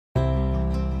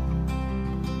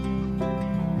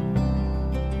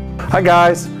Hi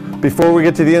guys, before we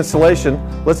get to the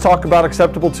installation, let's talk about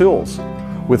acceptable tools.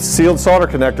 With sealed solder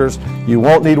connectors, you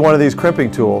won't need one of these crimping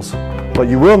tools, but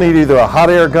you will need either a hot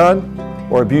air gun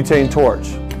or a butane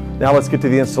torch. Now let's get to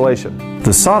the installation.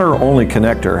 The solder-only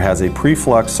connector has a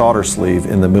pre-flux solder sleeve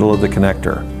in the middle of the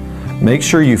connector. Make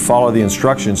sure you follow the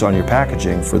instructions on your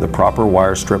packaging for the proper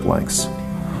wire strip lengths.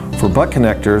 For butt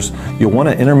connectors, you'll want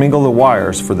to intermingle the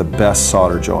wires for the best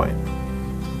solder joint.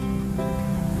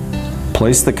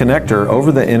 Place the connector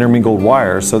over the intermingled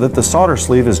wires so that the solder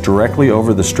sleeve is directly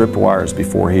over the stripped wires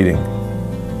before heating.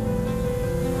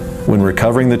 When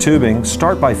recovering the tubing,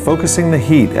 start by focusing the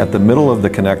heat at the middle of the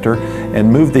connector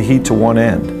and move the heat to one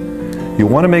end. You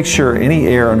want to make sure any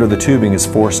air under the tubing is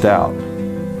forced out.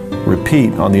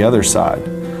 Repeat on the other side.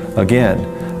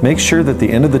 Again, make sure that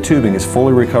the end of the tubing is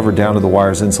fully recovered down to the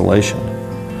wire's insulation.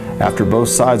 After both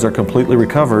sides are completely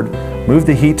recovered, move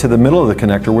the heat to the middle of the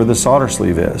connector where the solder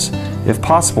sleeve is. If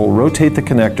possible, rotate the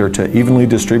connector to evenly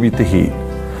distribute the heat.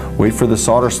 Wait for the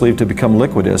solder sleeve to become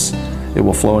liquidous. It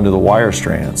will flow into the wire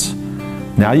strands.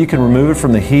 Now you can remove it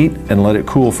from the heat and let it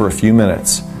cool for a few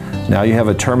minutes. Now you have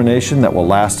a termination that will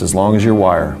last as long as your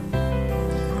wire.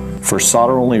 For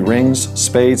solder-only rings,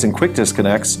 spades, and quick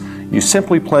disconnects, you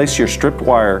simply place your stripped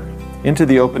wire into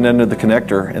the open end of the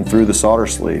connector and through the solder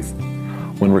sleeve.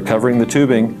 When recovering the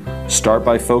tubing, start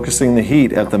by focusing the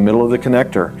heat at the middle of the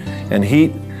connector and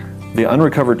heat the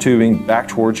unrecovered tubing back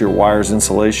towards your wire's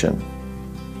insulation.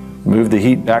 Move the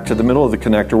heat back to the middle of the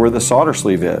connector where the solder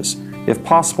sleeve is. If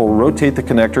possible, rotate the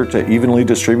connector to evenly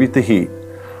distribute the heat.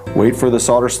 Wait for the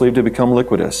solder sleeve to become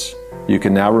liquidous. You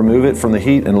can now remove it from the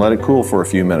heat and let it cool for a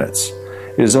few minutes.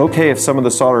 It is okay if some of the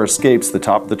solder escapes the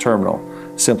top of the terminal.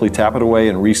 Simply tap it away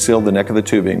and reseal the neck of the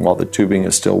tubing while the tubing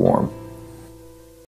is still warm.